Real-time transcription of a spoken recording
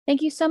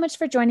Thank you so much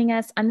for joining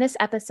us on this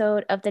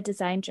episode of The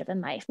Design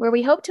Driven Life, where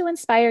we hope to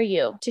inspire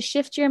you to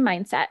shift your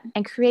mindset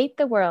and create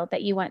the world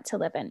that you want to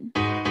live in.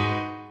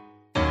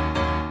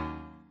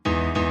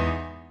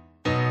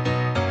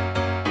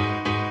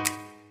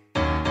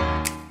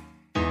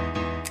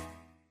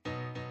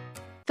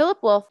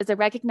 Philip Wolf is a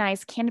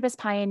recognized cannabis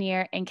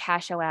pioneer in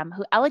Cash OM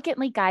who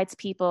elegantly guides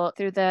people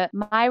through the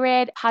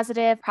myriad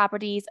positive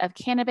properties of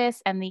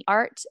cannabis and the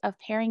art of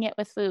pairing it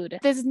with food.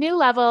 This new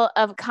level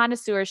of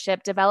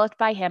connoisseurship developed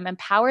by him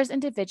empowers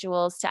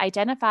individuals to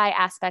identify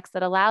aspects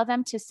that allow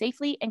them to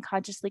safely and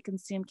consciously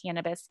consume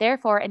cannabis,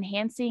 therefore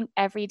enhancing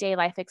everyday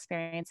life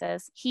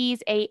experiences. He's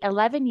a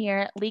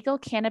 11-year legal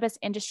cannabis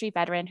industry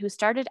veteran who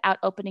started out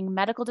opening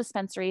medical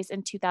dispensaries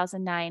in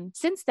 2009.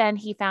 Since then,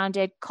 he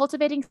founded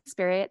Cultivating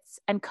Spirits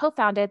and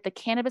co-founded the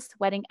Cannabis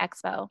Wedding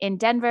Expo in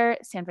Denver,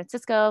 San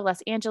Francisco,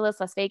 Los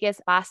Angeles, Las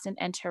Vegas, Boston,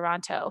 and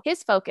Toronto.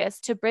 His focus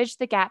to bridge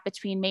the gap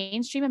between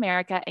mainstream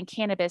America and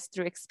cannabis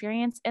through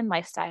experience and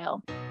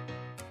lifestyle.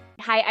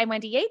 Hi, I'm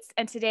Wendy Yates,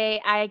 and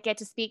today I get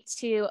to speak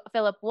to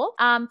Philip Wolf.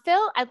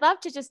 Phil, I'd love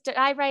to just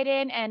dive right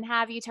in and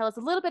have you tell us a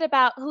little bit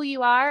about who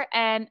you are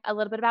and a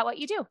little bit about what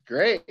you do.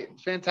 Great.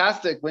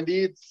 Fantastic.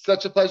 Wendy, it's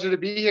such a pleasure to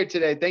be here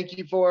today. Thank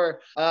you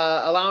for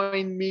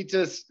allowing me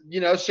to,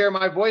 share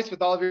my voice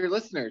with all of your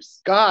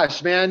listeners.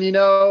 Gosh, man,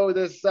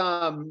 this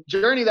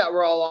journey that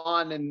we're all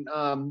on and,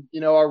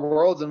 our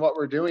worlds and what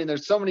we're doing,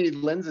 there's so many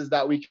lenses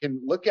that we can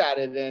look at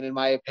it in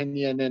my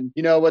opinion. And,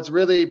 what's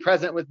really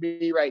present with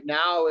me right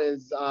now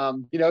is,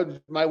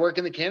 my work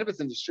in the cannabis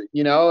industry,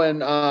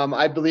 and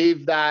I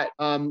believe that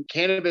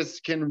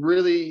cannabis can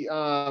really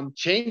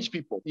change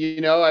people.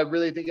 I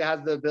really think it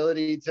has the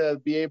ability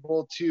to be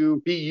able to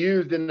be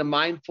used in a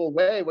mindful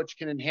way, which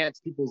can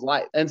enhance people's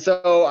life. And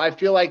so I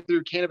feel like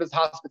through cannabis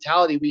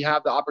hospitality, we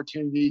have the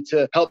opportunity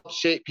to help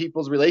shape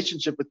people's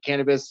relationship with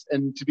cannabis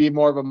and to be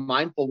more of a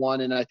mindful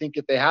one. And I think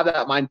if they have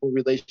that mindful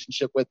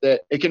relationship with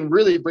it, it can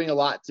really bring a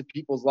lot to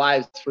people's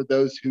lives for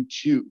those who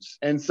choose.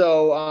 And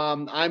so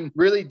I'm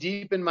really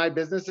deep in my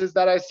businesses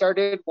that I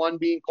started, one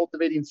being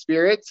Cultivating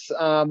Spirits,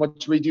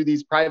 which we do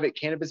these private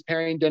cannabis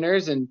pairing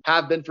dinners and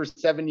have been for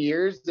 7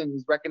 years and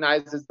is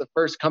recognized as the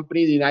first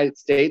company in the United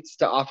States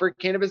to offer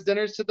cannabis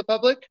dinners to the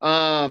public.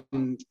 And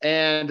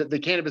the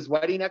Cannabis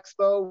Wedding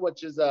Expo,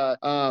 which is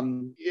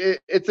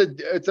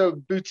it's a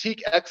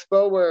boutique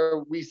expo where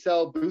we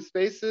sell booth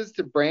spaces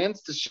to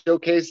brands to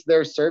showcase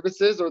their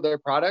services or their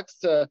products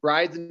to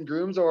brides and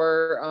grooms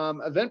or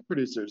event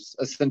producers,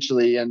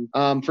 essentially. And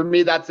for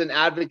me, that's an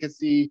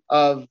advocacy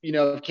of,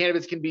 if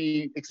cannabis can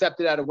be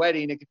accepted at a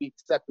wedding, it can be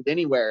accepted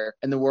anywhere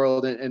in the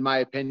world, in my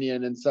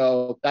opinion. And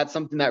so that's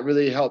something that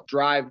really helped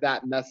drive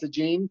that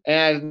messaging.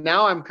 And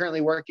now I'm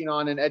currently working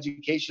on an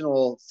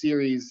educational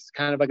series,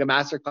 kind of like a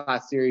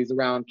masterclass series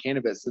around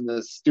cannabis and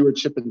the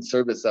stewardship and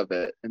service of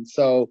it. And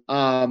so,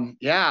 I'm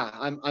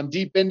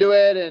deep into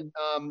it. And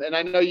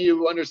I know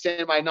you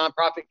understand my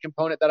nonprofit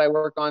component that I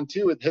work on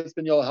too with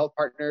Hispaniola Health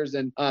Partners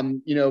and,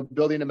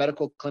 building a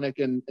medical clinic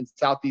in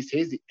Southeast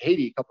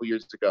Haiti a couple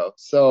years ago.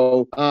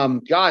 So,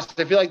 gosh,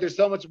 I feel like there's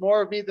so much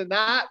more of me than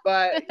that,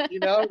 but I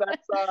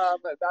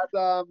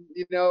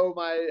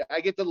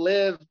get to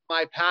live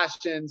my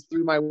passions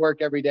through my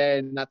work every day.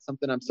 And that's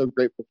something I'm so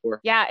grateful for.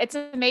 Yeah, it's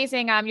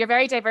amazing. You're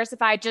very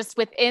diversified just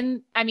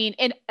within,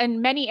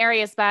 in many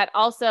areas, but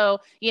also,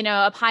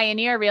 a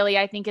pioneer really,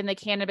 I think in the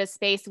cannabis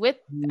space with,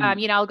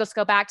 I'll just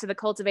go back to the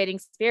Cultivating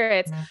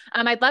Spirits.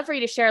 I'd love for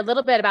you to share a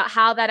little bit about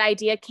how that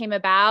idea came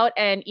about.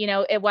 And,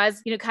 it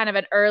was, kind of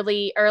an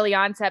early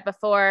onset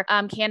before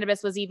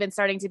cannabis was even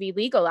starting to be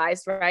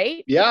legalized,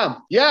 right? Yeah.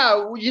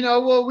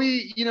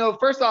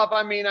 First off,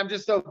 I'm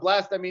just so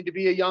blessed. To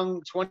be a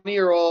young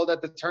 20-year-old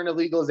at the turn of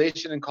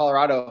legalization in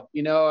Colorado,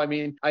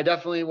 I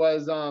definitely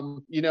was,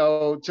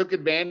 took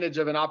advantage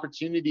of an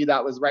opportunity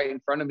that was right in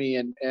front of me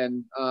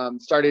and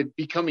started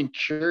becoming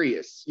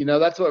curious.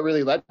 That's what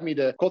really led me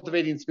to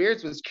Cultivating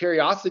Spirits was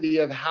curiosity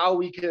of how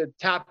we could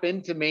tap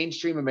into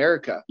mainstream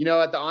America.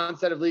 At the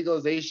onset of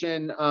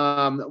legalization,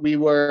 we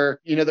were,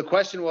 the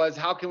question was,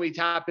 how can we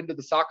tap into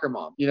the soccer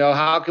mom?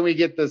 How can we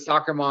get the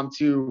soccer mom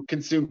to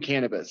consume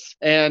cannabis?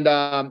 And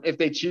if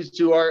they choose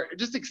to, or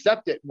just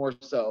accept it more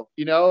so,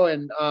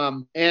 and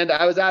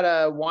I was at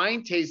a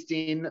wine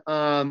tasting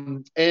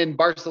in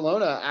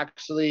Barcelona,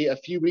 actually, a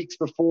few weeks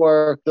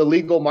before the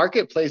legal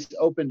marketplace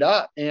opened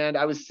up. And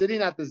I was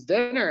sitting at this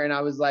dinner and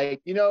I was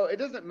like, it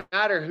doesn't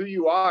matter who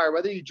you are,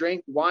 whether you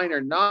drink wine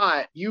or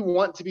not, you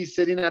want to be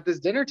sitting at this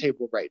dinner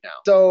table right now.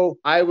 So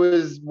I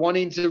was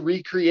wanting to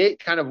recreate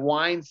kind of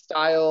wine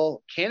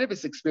style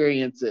cannabis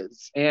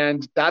experiences.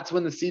 And that's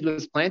when the seed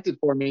was planted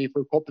for me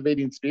for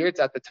Cultivating Spirits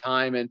at the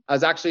time. And I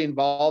was actually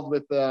involved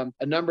with a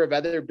number of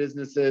other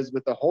businesses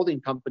with the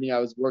holding company I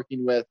was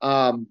working with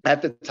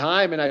at the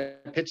time. And I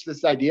pitched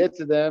this idea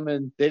to them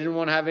and they didn't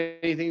want to have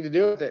anything to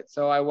do with it.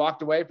 So I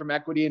walked away from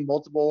equity in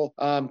multiple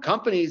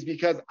companies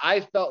because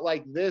I felt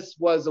like this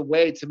was a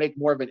way to make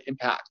more of an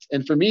impact.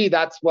 And for me,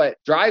 that's what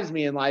drives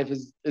me in life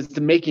is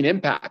to make an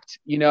impact.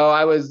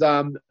 I was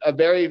a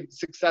very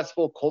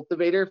successful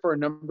cultivator for a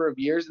number of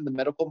years in the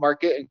medical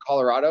market in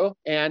Colorado. Colorado,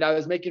 and I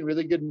was making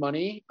really good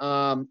money,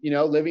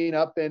 living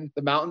up in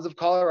the mountains of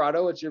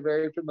Colorado, which you're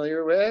very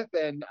familiar with,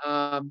 and,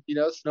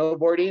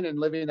 snowboarding and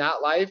living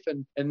that life,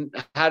 and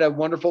had a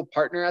wonderful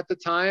partner at the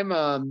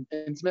time,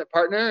 intimate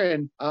partner.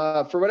 And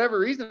for whatever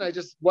reason, I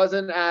just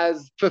wasn't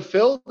as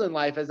fulfilled in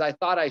life as I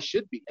thought I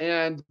should be.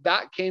 And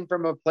that came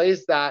from a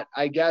place that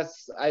I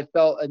guess I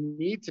felt a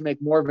need to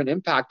make more of an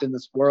impact in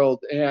this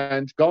world.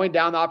 And going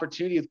down the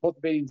opportunity of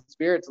cultivating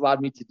spirits allowed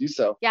me to do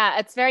so. Yeah,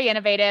 it's very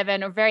innovative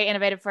and very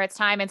innovative for its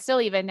time and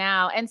still even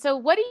now. And so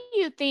what do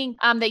you think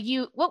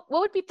what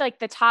would be like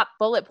the top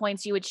bullet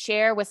points you would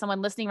share with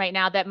someone listening right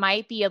now that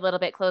might be a little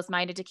bit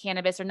closed-minded to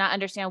cannabis or not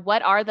understand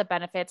what are the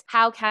benefits?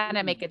 How can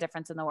it make a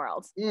difference in the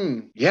world?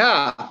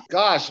 Yeah,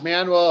 gosh,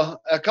 man.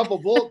 Well, a couple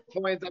bullet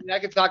points. I mean, I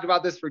could talk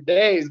about this for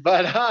days,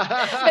 but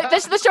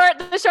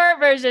the short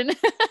version.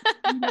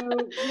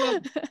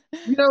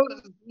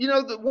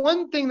 The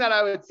one thing that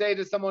I would say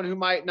to someone who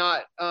might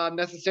not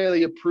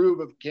necessarily approve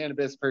of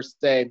cannabis per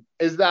se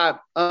is that,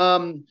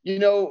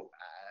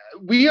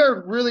 we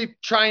are really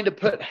trying to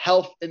put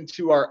health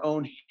into our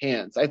own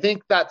hands. I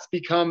think that's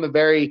become a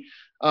very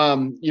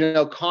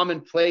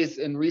commonplace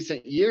in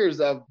recent years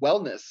of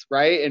wellness,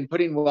 right? And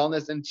putting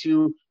wellness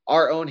into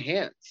our own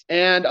hands.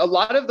 And a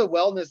lot of the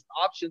wellness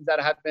options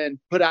that have been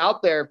put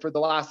out there for the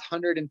last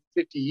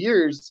 150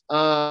 years,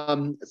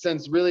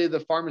 since really the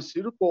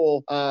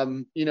pharmaceutical,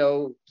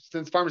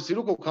 since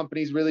pharmaceutical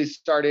companies really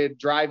started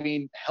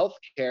driving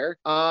healthcare,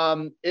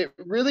 it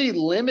really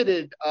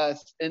limited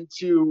us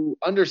into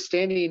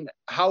understanding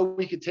how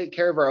we could take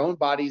care of our own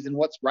bodies and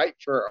what's right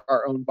for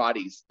our own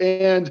bodies.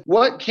 And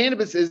what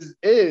cannabis is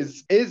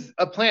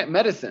a plant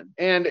medicine.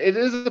 And it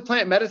is a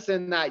plant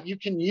medicine that you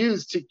can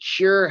use to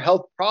cure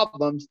health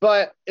problems,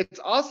 but it's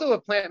also a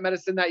plant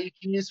medicine that you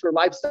can use for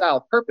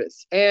lifestyle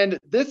purpose. And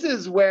this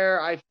is where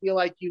I feel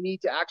like you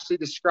need to actually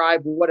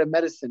describe what a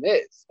medicine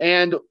is.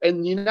 And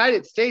in the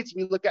United States,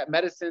 we look at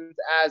medicines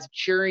as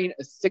curing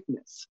a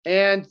sickness.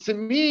 And to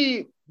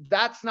me,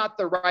 that's not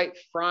the right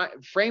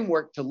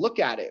framework to look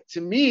at it.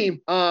 To me,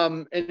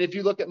 and if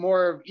you look at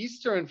more of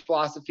Eastern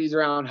philosophies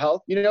around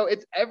health,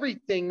 it's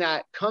everything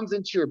that comes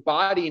into your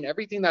body and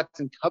everything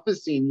that's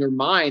encompassing your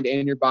mind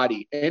and your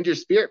body and your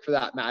spirit for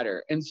that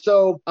matter. And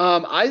so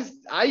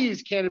I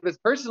use cannabis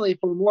personally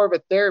for more of a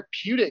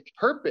therapeutic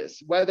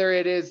purpose, whether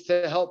it is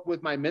to help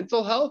with my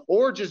mental health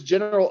or just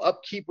general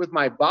upkeep with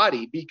my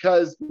body,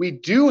 because we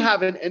do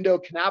have an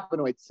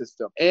endocannabinoid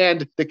system,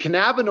 and the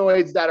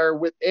cannabinoids that are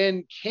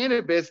within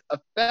cannabis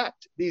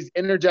affect these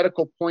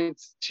energetical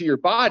points to your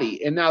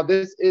body. And now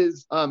this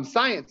is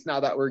science now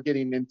that we're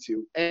getting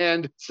into.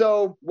 And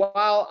so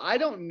while I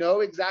don't know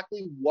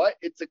exactly what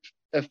it's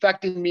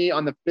affecting me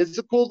on the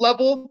physical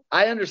level,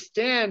 I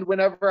understand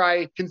whenever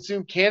I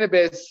consume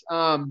cannabis,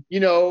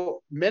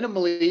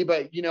 minimally,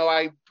 but,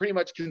 I pretty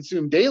much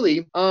consume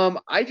daily,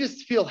 I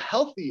just feel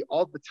healthy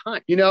all the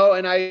time,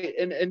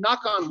 and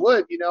knock on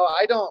wood,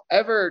 I don't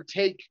ever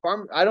take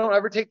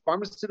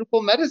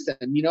pharmaceutical medicine,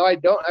 I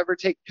don't ever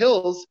take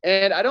pills,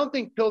 and I don't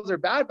think pills are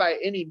bad by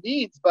any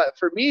means, but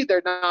for me,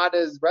 they're not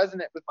as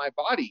resonant with my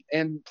body,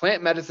 and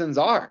plant medicines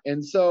are.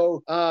 And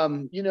so,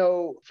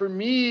 for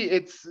me,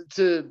 it's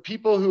to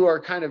people who are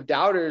kind of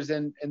doubters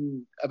and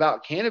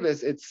about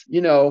cannabis, it's,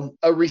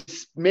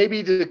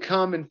 maybe to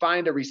come and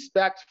find a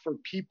respect for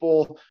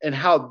people and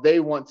how they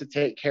want to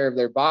take care of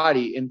their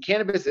body. And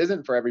cannabis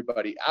isn't for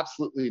everybody.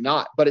 Absolutely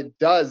not. But it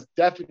does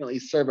definitely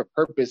serve a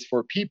purpose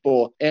for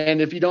people.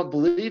 And if you don't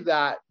believe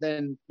that,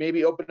 then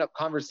maybe open up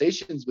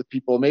conversations with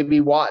people.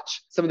 Maybe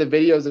watch some of the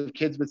videos of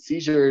kids with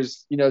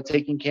seizures,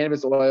 taking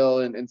cannabis oil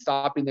and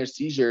stopping their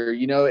seizure.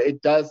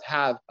 It does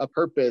have a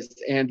purpose,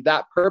 and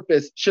that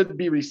purpose should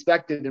be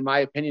respected, in my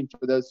opinion,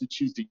 for those who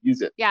choose to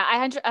use it. Yeah, I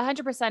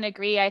 100%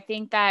 agree. I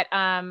think that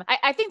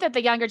I think that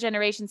the younger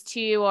generations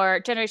too, or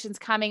generations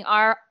coming,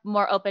 are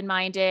more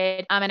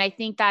open-minded, and I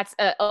think that's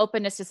an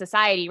openness to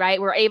society. Right,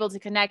 we're able to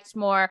connect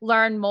more,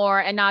 learn more,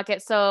 and not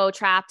get so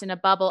trapped in a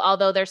bubble.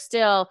 Although there's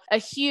still a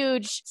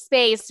huge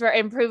space for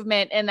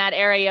improvement in that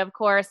area, of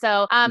course.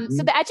 So,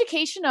 so the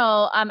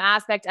educational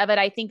aspect of it,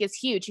 I think, is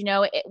huge.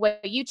 What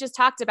you just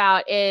talked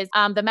about is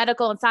the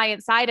medical and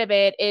science side of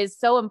it is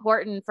so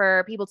important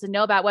for people to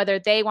know about, whether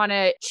they want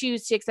to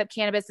choose to accept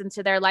cannabis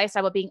into their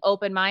lifestyle, but being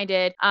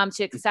open-minded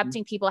to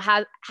accepting people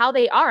how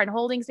they are and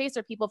holding space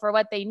for people for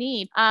what they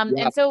need.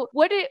 And so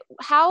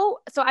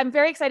so I'm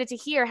very excited to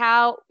hear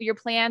how your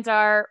plans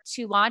are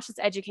to launch this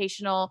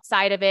educational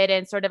side of it.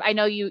 And sort of, I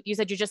know you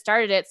said you just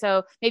started it,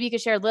 so maybe you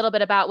could share a little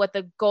bit about what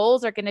the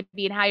goals are going to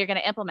be and how you're going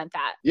to implement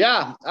that.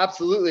 Yeah,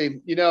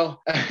 absolutely.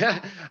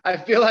 I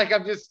feel like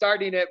I'm just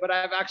starting it, but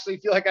I actually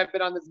feel like I've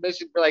been on this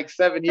mission for like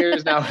 7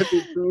 years now with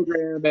this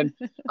program. And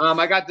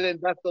I got to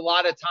invest a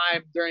lot of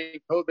time during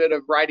COVID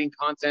of writing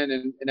content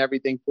and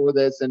everything for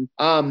this. And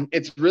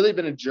it's really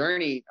been a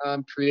journey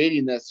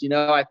creating this.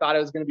 I thought it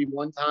was going to be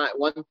one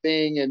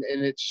thing, and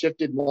it's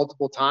shifted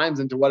multiple times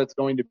into what it's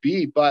going to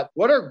be. But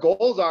what our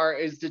goals are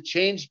is to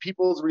change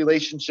people's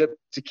relationship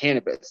to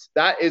cannabis.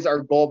 That is our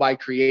goal by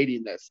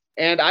creating this.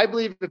 And I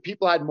believe if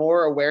people had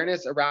more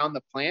awareness around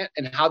the plant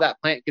and how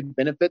that plant could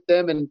benefit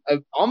them in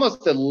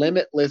almost a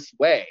limitless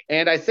way.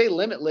 And I say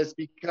limitless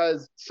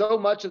because so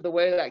much of the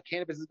way that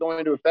cannabis is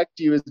going to affect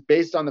you is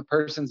based on the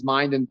person's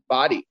mind and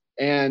body.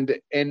 And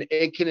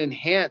it can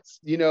enhance,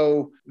 it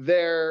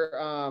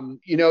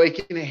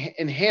can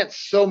enhance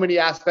so many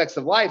aspects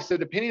of life. So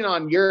depending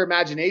on your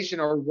imagination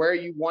or where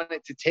you want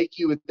it to take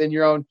you within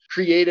your own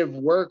creative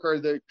work or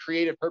the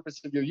creative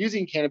purpose of your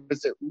using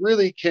cannabis, it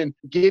really can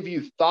give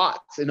you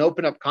thoughts and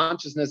open up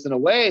consciousness in a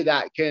way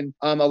that can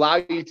allow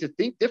you to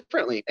think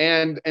differently.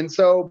 And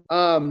so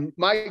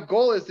my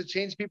goal is to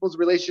change people's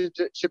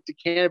relationship to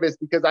cannabis,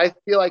 because I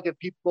feel like if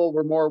people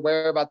were more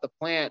aware about the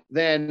plant,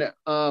 then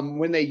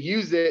when they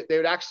use it, they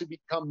would actually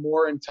become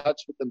more in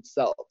touch with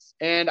themselves.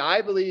 And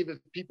I believe if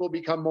people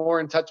become more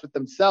in touch with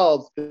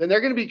themselves, then they're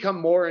going to become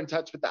more in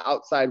touch with the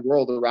outside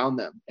world around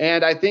them.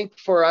 And I think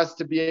for us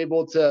to be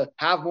able to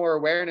have more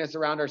awareness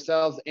around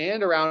ourselves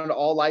and around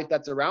all life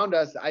that's around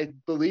us, I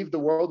believe the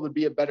world would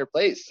be a better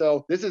place.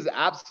 So this is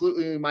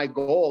absolutely my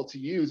goal to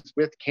use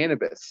with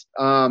cannabis.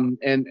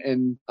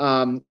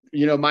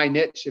 My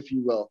niche, if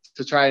you will,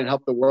 to try and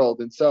help the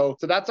world. And so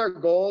that's our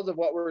goals of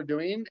what we're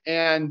doing.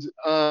 And,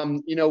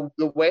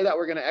 the way that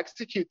we're going to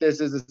execute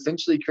this is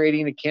essentially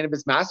creating a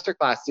cannabis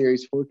masterclass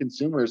series for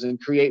consumers and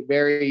create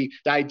very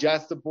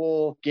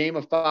digestible,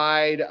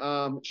 gamified,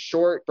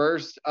 short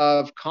bursts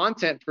of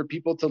content for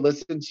people to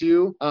listen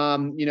to,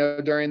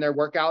 during their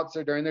workouts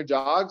or during their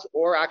jogs,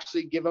 or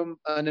actually give them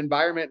an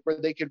environment where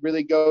they could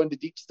really go into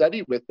deep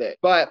study with it.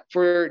 But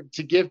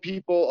to give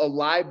people a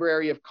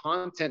library of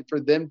content for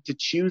them to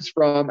choose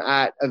from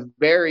at a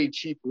very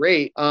cheap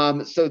rate,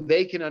 so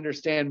they can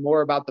understand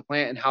more about the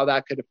plant and how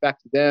that could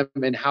affect them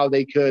and how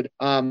they could,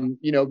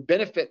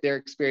 benefit their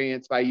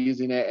experience by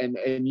using it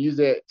and use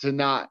it to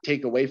not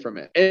take away from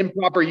it.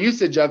 Improper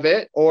usage of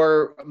it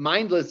or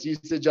mindless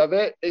usage of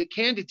it, it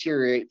can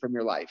deteriorate from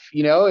your life.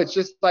 It's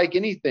just like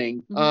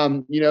anything.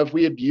 If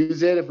we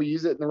abuse it, if we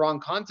use it in the wrong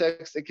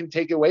context, it can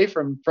take away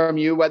from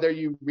you, whether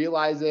you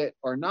realize it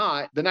or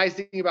not. The nice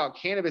thing about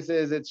cannabis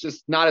is it's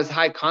just not as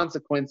high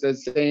consequence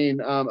as saying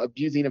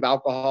abusing of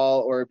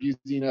alcohol or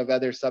abusing of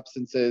other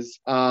substances,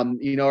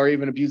 or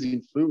even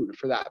abusing food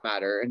for that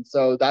matter. And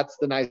so that's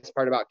the nice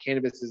part about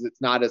cannabis, is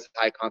it's not as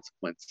high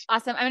consequence.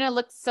 Awesome. I'm going to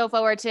look so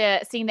forward to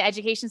seeing the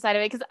education side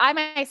of it, because I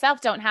myself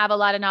don't have a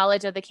lot of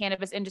knowledge of the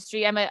cannabis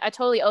industry. I'm a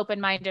totally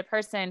open-minded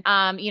person. You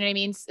know what I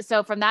mean?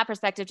 So from that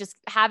perspective, just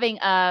having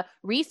a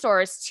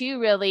resource to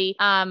really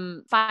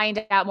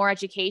find out more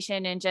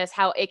education and just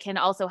how it can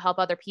also help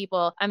other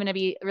people, I'm going to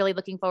be really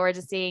looking forward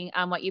to seeing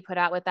what you put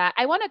out with that.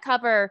 I want to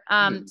cover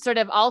sort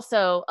of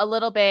also a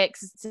little bit,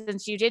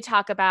 since you did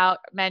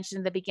mention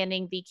in the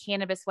beginning, the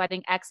Cannabis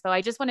Wedding Expo.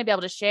 I just want to be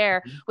able to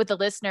share with the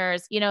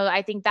listeners,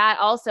 I think that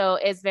also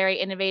is very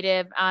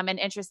innovative and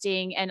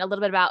interesting, and a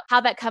little bit about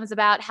how that comes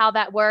about, how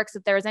that works,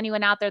 if there's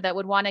anyone out there that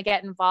would want to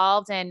get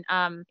involved. And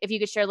if you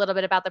could share a little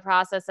bit about the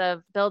process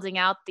of building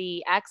out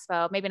the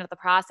expo, maybe not the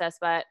process,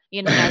 but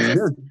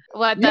just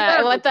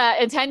what the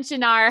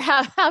intention are,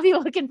 how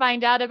people can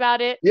find out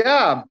about it.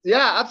 Yeah,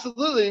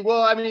 absolutely.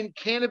 Well,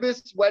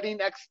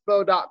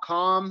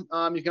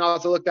 cannabisweddingexpo.com. You can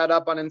also look that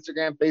up on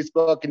Instagram,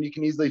 Facebook, and you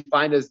can easily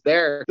find us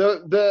there.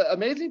 The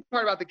amazing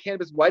part about the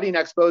Cannabis Wedding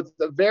Expo, it's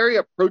a very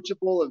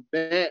approachable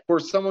event for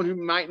someone who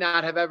might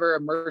not have ever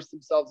immersed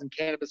themselves in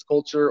cannabis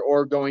culture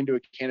or going to a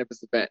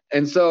cannabis event.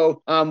 And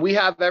so we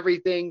have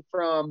everything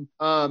from,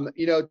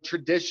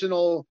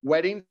 traditional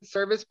wedding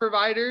service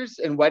providers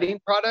and wedding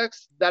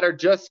products that are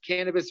just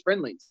cannabis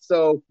friendly.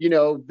 So,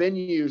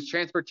 venues,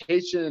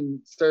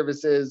 transportation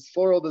services,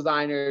 floral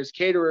designers,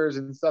 caterers,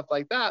 and stuff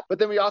like that. But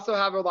then we also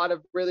have a lot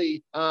of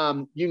really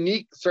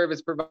unique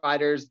service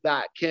providers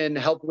that can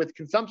help with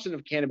consumption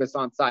of cannabis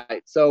on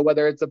site. So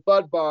whether it's a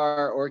bud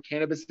bar or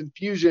cannabis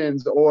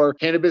infusions or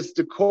cannabis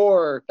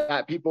decor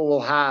that people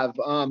will have,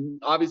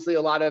 obviously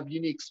a lot of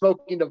unique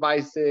smoking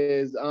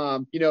devices,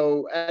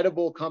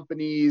 edible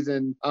companies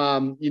and,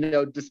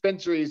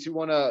 dispensaries who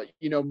want to,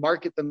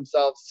 market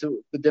themselves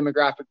to the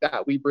demographic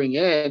that we bring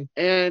in.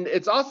 And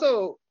it's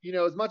also,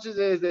 as much as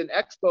it is an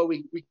expo,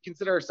 we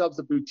consider ourselves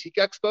a boutique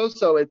expo.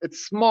 So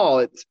it's small.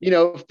 It's,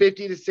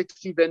 50 to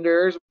 60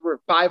 vendors. We're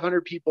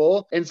 500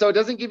 people. And so it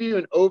doesn't give you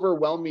an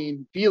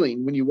overwhelming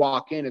feeling when you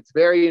walk in. It's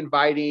very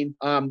inviting.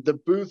 The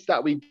booths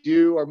that we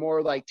do are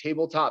more like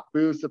tabletop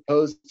booths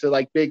opposed to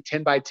like big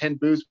 10 by 10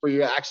 booths where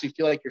you actually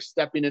feel like you're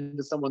stepping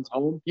into someone's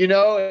home,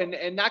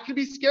 and that can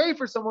be scary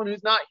for someone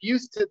who's not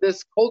used to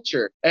this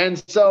culture.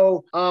 And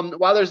so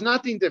while there's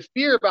nothing to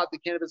fear about the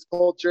cannabis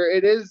culture,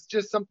 it is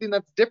just something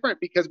that's different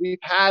because because we've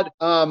had,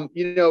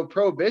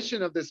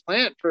 prohibition of this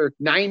plant for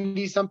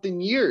 90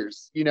 something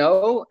years,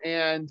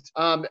 and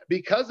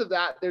because of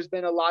that, there's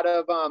been a lot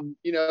of,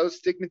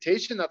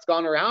 stigmatization that's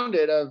gone around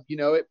it of,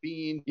 it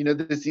being,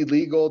 this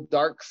illegal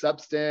dark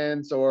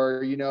substance,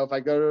 or, if I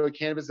go to a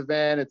cannabis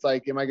event, it's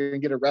like, am I going to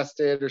get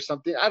arrested or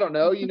something? I don't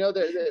know,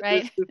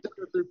 Right. this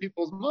goes through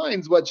people's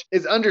minds, which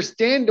is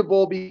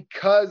understandable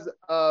because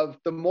of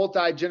the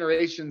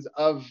multi-generations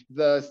of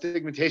the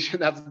stigmatization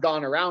that's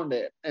gone around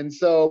it. And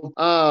so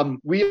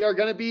we are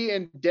going to be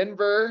in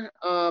Denver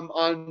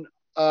on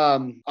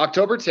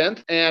October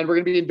 10th, and we're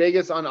going to be in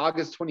Vegas on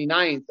August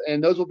 29th.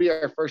 And those will be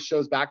our first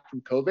shows back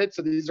from COVID.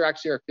 So these are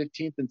actually our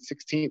 15th and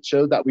 16th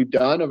shows that we've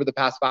done over the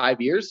past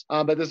 5 years.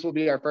 But this will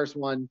be our first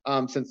one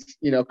since,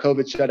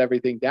 COVID shut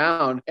everything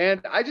down.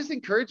 And I just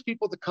encourage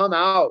people to come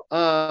out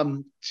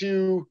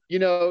to,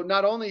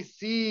 not only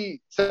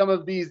see some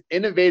of these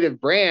innovative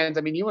brands.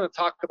 I mean, you want to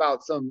talk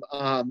about some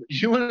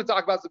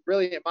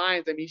brilliant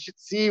minds. I mean, you should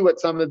see what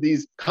some of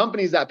these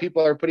companies that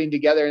people are putting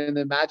together and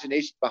the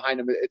imagination behind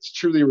them. It's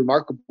truly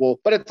remarkable.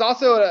 But it's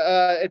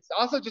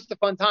also just a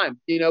fun time.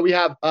 We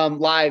have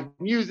live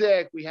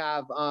music, we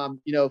have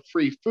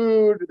free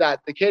food that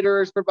the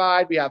caterers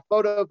provide, we have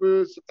photo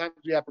booths, sometimes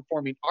we have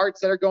performing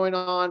arts that are going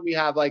on, we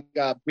have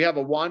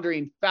a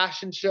wandering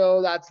fashion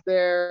show that's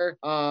there.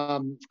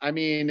 I'm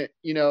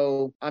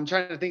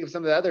trying to think of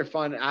some of the other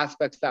fun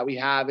aspects that we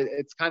have.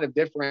 It's kind of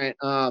different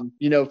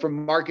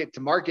from market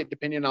to market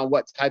depending on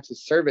what types of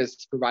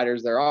service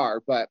providers there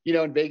are. But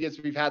in Vegas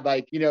we've had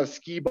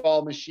skee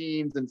ball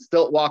machines and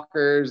stilt walkers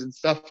and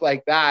stuff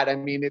like that. I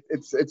mean,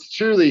 it's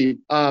truly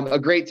a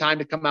great time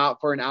to come out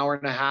for an hour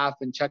and a half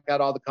and check out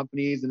all the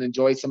companies and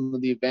enjoy some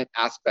of the event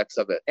aspects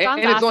of it. And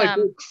it's awesome. only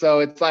food, so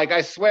it's like,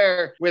 I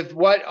swear, with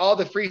what all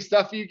the free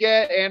stuff you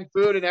get and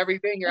food and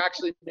everything, you're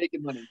actually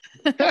making money.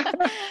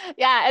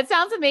 Yeah, it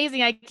sounds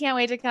amazing. I can't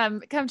wait to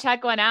come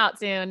check one out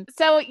soon.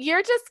 So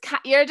you're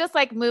just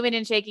like moving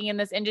and shaking in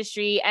this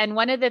industry. And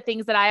one of the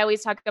things that I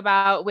always talk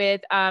about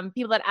with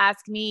people that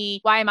ask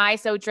me, why am I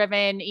so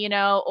driven,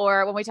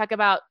 or when we talk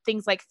about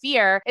things like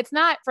fear, it's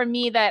not for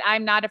me that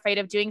I'm not afraid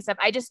of doing stuff.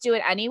 I just do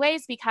it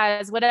anyways,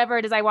 because whatever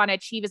it is I want to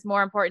achieve is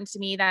more important to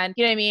me than,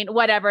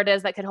 whatever it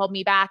is that could hold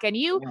me back. And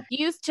you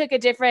took a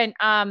different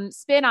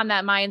spin on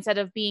that mindset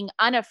of being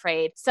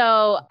unafraid.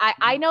 So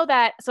I know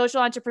that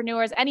social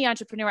entrepreneurs, any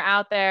entrepreneur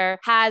out there,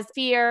 has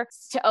fear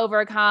to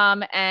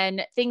overcome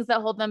and things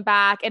that hold them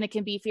back. And it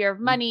can be fear of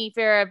money,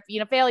 fear of,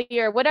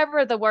 failure,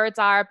 whatever the words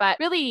are. But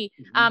really,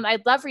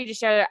 I'd love for you to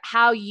share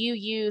how you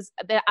use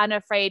the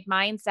unafraid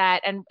mindset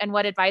and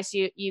what advice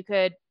you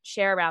could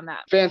share around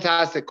that.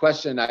 Fantastic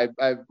question. I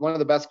one of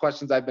the best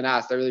questions I've been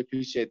asked. I really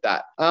appreciate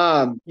that.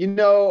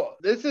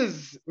 This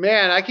is,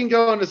 man, I can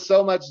go into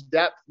so much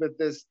depth with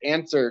this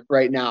answer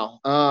right now.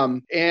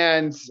 I'm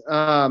going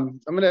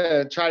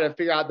to try to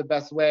figure out the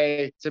best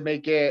way to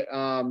make it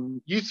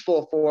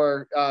useful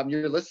for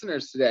your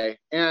listeners today.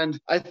 And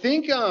I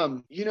think,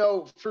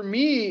 for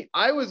me,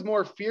 I was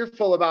more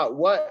fearful about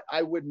what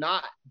I would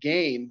not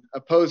gain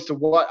opposed to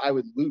what I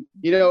would lose.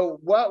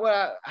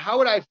 How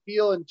would I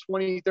feel in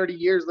 20, 30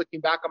 years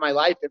looking back on my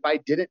life if I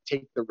didn't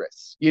take the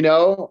risks?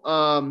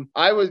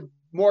 I was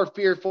more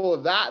fearful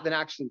of that than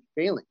actually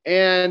failing.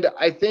 And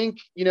I think,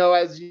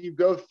 as you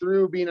go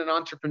through being an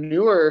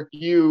entrepreneur,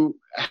 you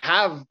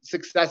have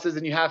successes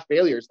and you have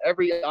failures.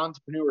 Every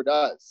entrepreneur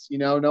does,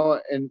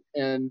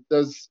 and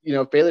those,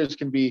 failures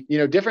can be,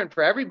 different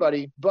for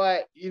everybody.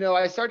 But,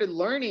 I started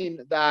learning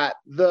that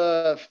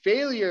the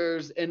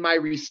failures and my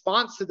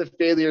response to the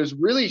failures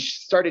really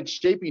started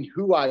shaping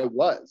who I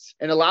was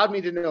and allowed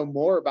me to know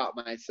more about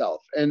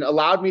myself and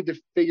allowed me to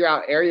figure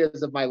out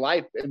areas of my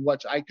life in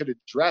which I could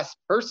address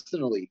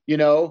personally,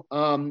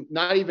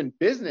 not even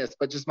business,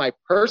 but just my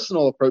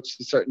personal approach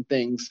to certain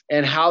things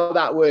and how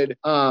that would,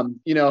 how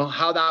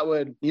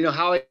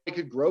I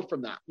could grow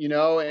from that,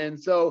 and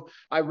so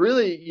I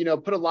really,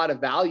 put a lot of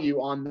value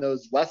on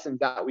those lessons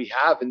that we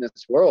have in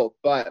this world.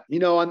 But,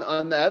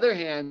 on the other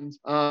hand,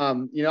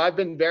 I've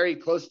been very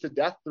close to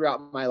death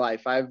throughout my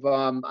life. I've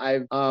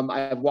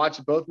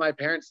watched both my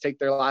parents take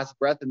their last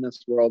breath in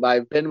this world.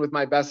 I've been with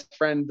my best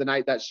friend the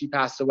night that she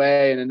passed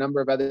away and a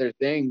number of other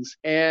things.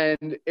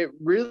 And it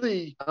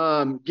really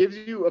gives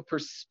you a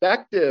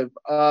perspective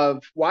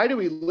of why do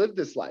we live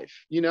this life?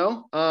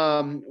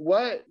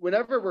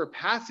 Whenever we're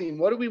passing,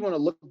 what do we want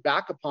to look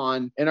back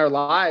upon in our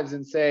lives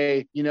and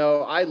say,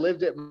 I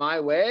lived it my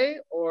way,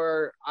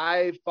 or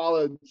I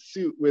followed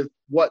suit with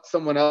what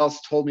someone else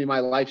told me my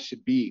life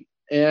should be.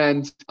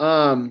 And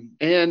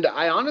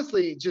I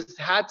honestly just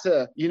had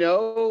to,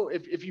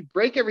 if you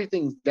break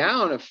everything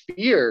down of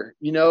fear,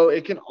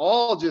 it can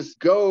all just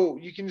go,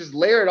 you can just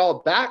layer it all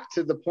back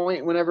to the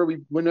point whenever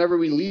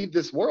we leave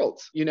this world,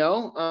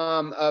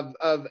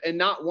 and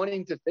not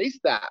wanting to face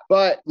that.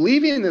 But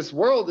leaving this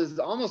world is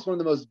almost one of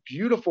the most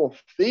beautiful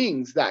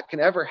things that can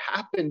ever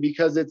happen,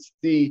 because it's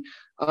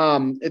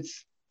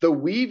the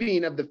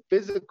weaving of the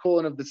physical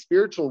and of the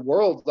spiritual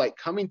worlds like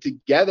coming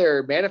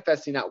together,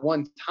 manifesting at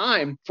one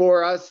time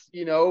for us,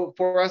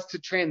 for us to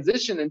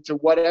transition into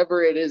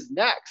whatever it is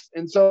next.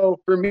 And so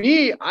for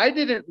me, I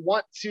didn't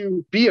want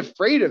to be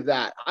afraid of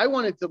that. I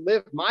wanted to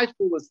live my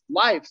fullest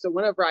life. So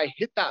whenever I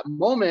hit that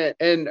moment,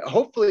 and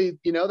hopefully,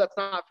 that's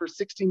not for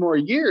 60 more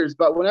years,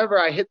 but whenever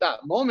I hit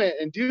that moment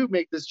and do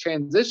make this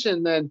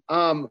transition, then,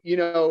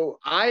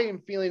 I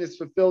am feeling as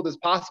fulfilled as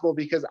possible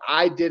because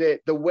I did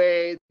it the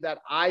way that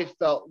I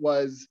felt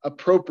was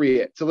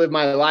appropriate to live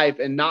my life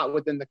and not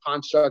within the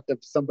construct of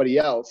somebody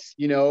else,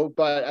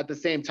 but at the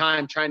same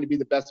time, trying to be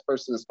the best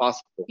person as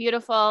possible.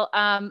 Beautiful.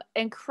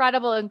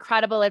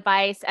 Incredible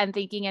advice and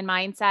thinking and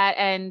mindset.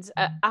 And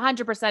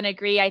 100%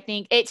 agree. I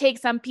think it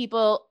takes some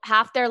people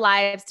half their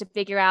lives to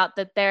figure out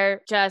that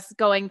they're just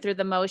going through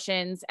the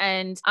motions.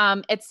 And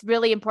it's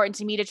really important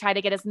to me to try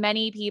to get as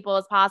many people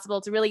as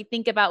possible to really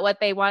think about what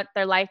they want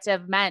their life to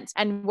have meant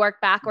and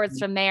work backwards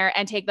from there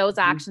and take those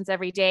actions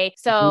every day.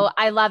 So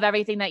I love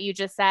everything that you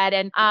just said.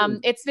 And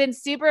it's been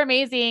super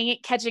amazing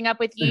catching up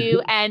with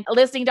you and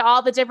listening to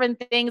all the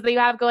different things that you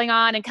have going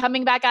on and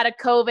coming back out of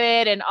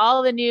COVID and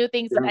all the new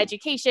things of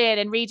education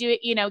and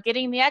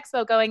getting the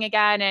expo going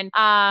again. And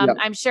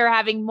I'm sure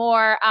having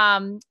more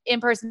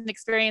in-person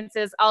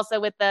experiences also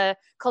with the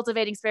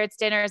Cultivating Spirits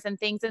dinners and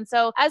things. And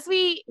so as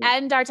we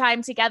end our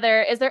time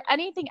together, is there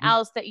anything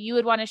else that you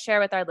would want to share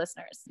with our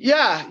listeners?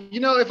 Yeah.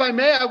 If I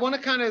may, I want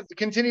to kind of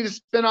continue to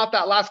spin off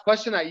that last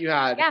question that you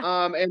had.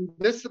 Yeah. And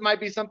this might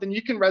be something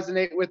you can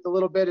resonate with a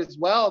little bit as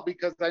well,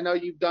 because I know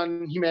you've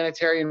done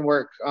humanitarian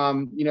work,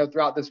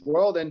 throughout this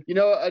world. And,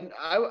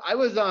 I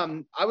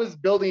was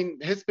building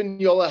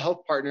Hispaniola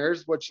Health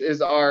Partners, which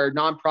is our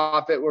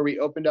nonprofit where we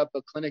opened up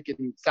a clinic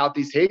in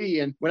Southeast Haiti.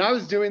 And when I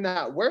was doing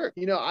that work,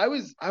 I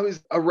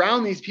was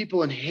around these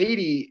people in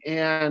Haiti,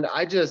 and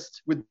I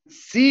just would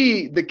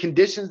see the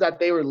conditions that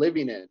they were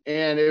living in.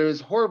 And it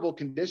was horrible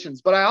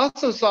conditions. But I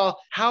also saw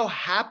how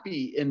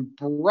happy and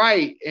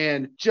bright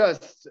and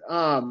just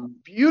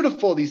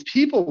beautiful these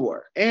people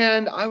were.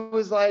 And I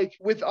was like,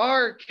 with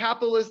our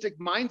capitalistic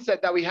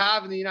mindset that we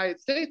have in the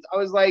United States, I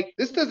was like,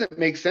 this doesn't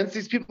make sense.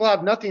 These people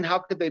have nothing. How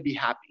could they be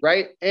happy?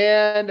 Right.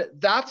 And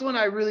that's when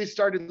I really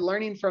started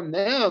learning from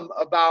them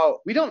about,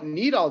 we don't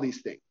need all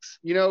these things.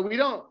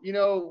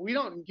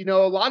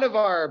 A lot of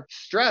our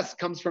stress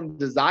comes from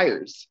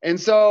desires. And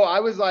so I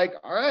was like,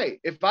 all right,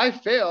 if I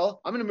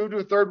fail, I'm going to move to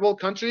a third world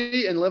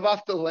country and live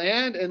off the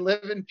land and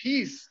live in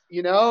peace,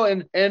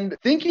 and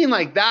thinking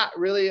like that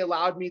really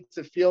allowed me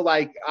to feel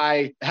like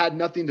I had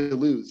nothing to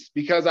lose,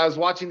 because I was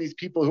watching these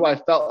people who I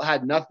felt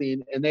had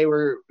nothing, and they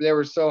were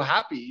so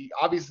happy.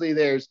 Obviously,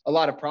 there's a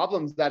lot of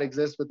problems that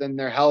exist within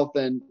their health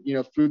and,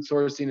 food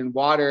sourcing and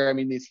water. I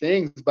mean, these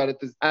things, but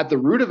at the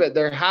root of it,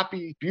 they're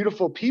happy,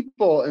 beautiful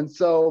people. And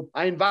so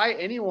I invite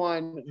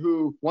anyone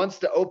who wants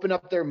to open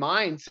up their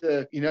mind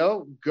to,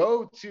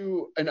 go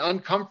to an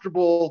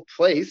uncomfortable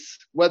place,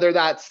 whether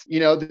that's,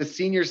 the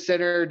senior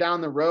center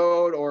down the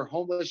road or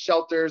homeless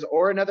shelters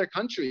or another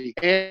country,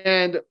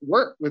 and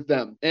work with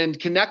them and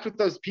connect with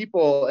those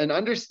people and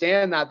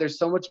understand that there's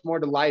so much more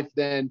to life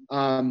than,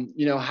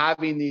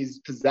 having these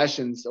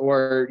possessions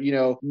or,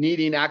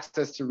 needing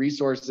access to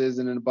resources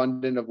in an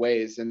abundant of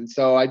ways. And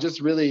so I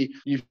just really,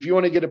 if you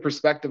want to get a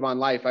perspective on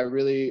life, I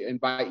really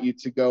invite you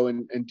to go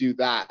and do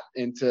that,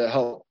 and to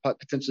help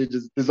potentially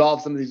just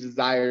dissolve some of these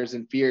desires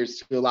and fears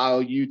to allow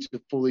you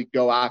to fully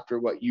go after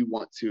what you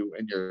want to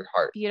in your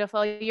heart.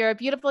 Beautiful. You're a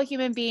beautiful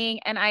human being.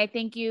 And I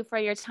thank you for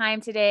your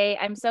time today.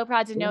 I'm so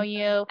proud to know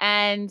you,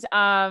 and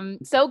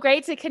so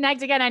great to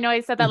connect again. I know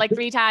I said that like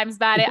 3 times,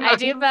 but I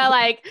do feel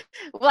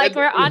like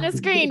we're on a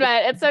screen,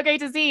 but it's so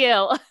great to see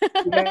you.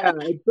 Yeah,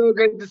 it's so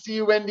great to see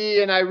you,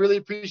 Wendy. And I really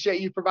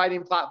appreciate you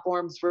providing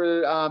platforms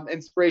for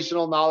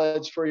inspirational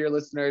knowledge for your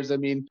listeners. I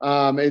mean,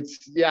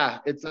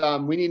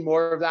 we need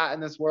more of that in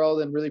this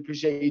world, and really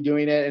appreciate you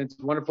doing it. And it's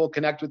wonderful to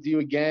connect with you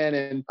again.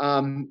 And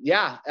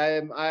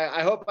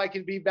I hope I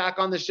can be back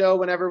on the show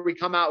whenever we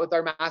come out with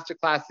our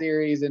masterclass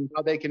series and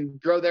how they can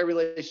grow their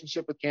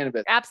relationship with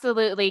cannabis.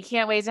 Absolutely.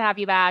 Can't wait to have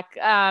you back.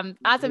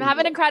 Awesome. Have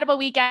an incredible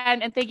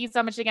weekend. And thank you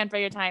so much again for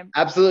your time.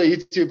 Absolutely. You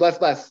too.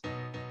 Bless.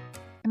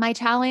 My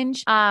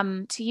challenge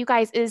to you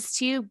guys is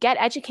to get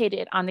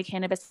educated on the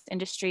cannabis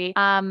industry.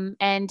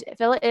 And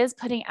Phil is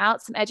putting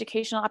out some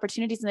educational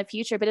opportunities in the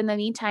future. But in the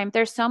meantime,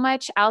 there's so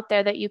much out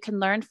there that you can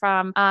learn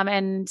from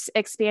and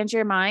expand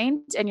your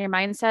mind and your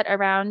mindset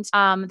around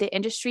the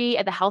industry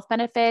and the health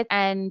benefit,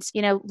 and,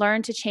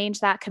 learn to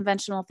change that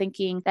conventional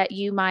thinking that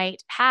you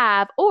might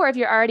have. Or if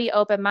you're already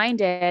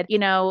open-minded,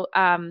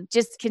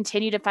 just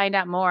continue to find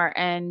out more.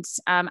 And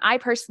I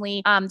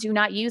personally do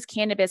not use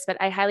cannabis, but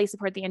I highly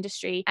support the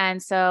industry.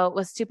 And so it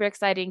was super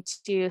exciting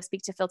to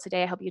speak to Phil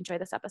today. I hope you enjoy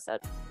this episode.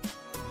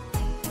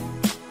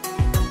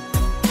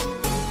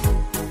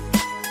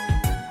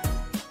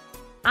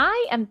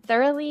 I am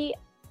thoroughly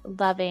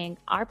loving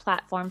our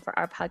platform for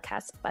our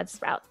podcast,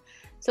 Budsprout.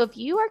 So if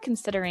you are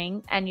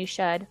considering, and you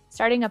should,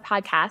 starting a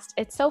podcast,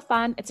 it's so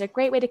fun. It's a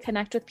great way to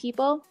connect with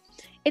people.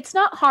 It's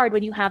not hard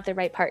when you have the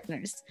right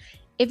partners.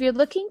 If you're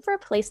looking for a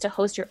place to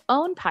host your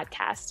own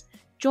podcast,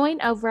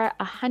 join over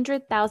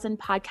 100,000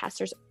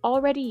 podcasters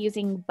already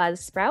using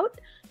Buzzsprout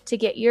to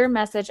get your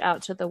message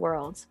out to the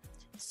world.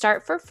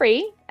 Start for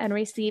free and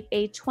receive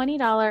a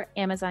 $20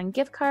 Amazon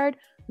gift card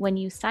when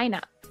you sign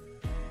up.